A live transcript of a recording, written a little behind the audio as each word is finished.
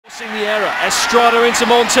Forcing the error, Estrada into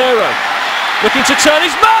Montero. Looking to turn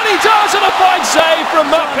his man, he does, and a fine save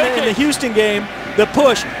from Matt Pickens. In the Houston game, the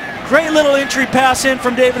push. Great little entry pass in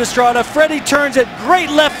from David Estrada. Freddy turns it,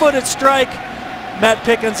 great left-footed strike. Matt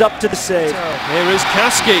Pickens up to the save. Here is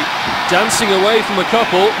Kasky dancing away from a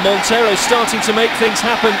couple. Montero starting to make things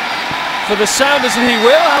happen for the Sounders, and he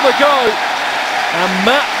will have a go. And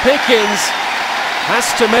Matt Pickens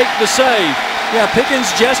has to make the save. Yeah,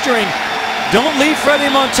 Pickens gesturing. Don't leave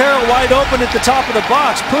Freddy Montero wide open at the top of the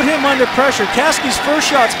box. Put him under pressure. Kasky's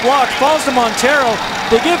first shot's blocked, falls to Montero.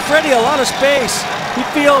 They give Freddy a lot of space. He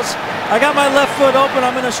feels, I got my left foot open,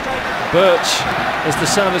 I'm going to strike. Birch, as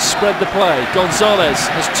the Sounders spread the play. Gonzalez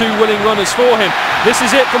has two winning runners for him. This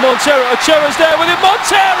is it for Montero. Ochoa's there with him.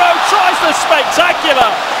 Montero tries the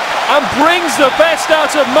spectacular and brings the best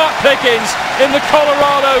out of Matt Pickens in the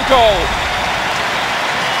Colorado goal.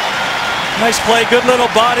 Nice play, good little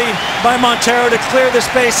body by Montero to clear the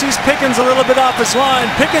space. Sees Pickens a little bit off his line.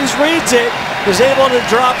 Pickens reads it, is able to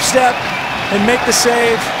drop step and make the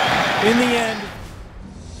save in the end.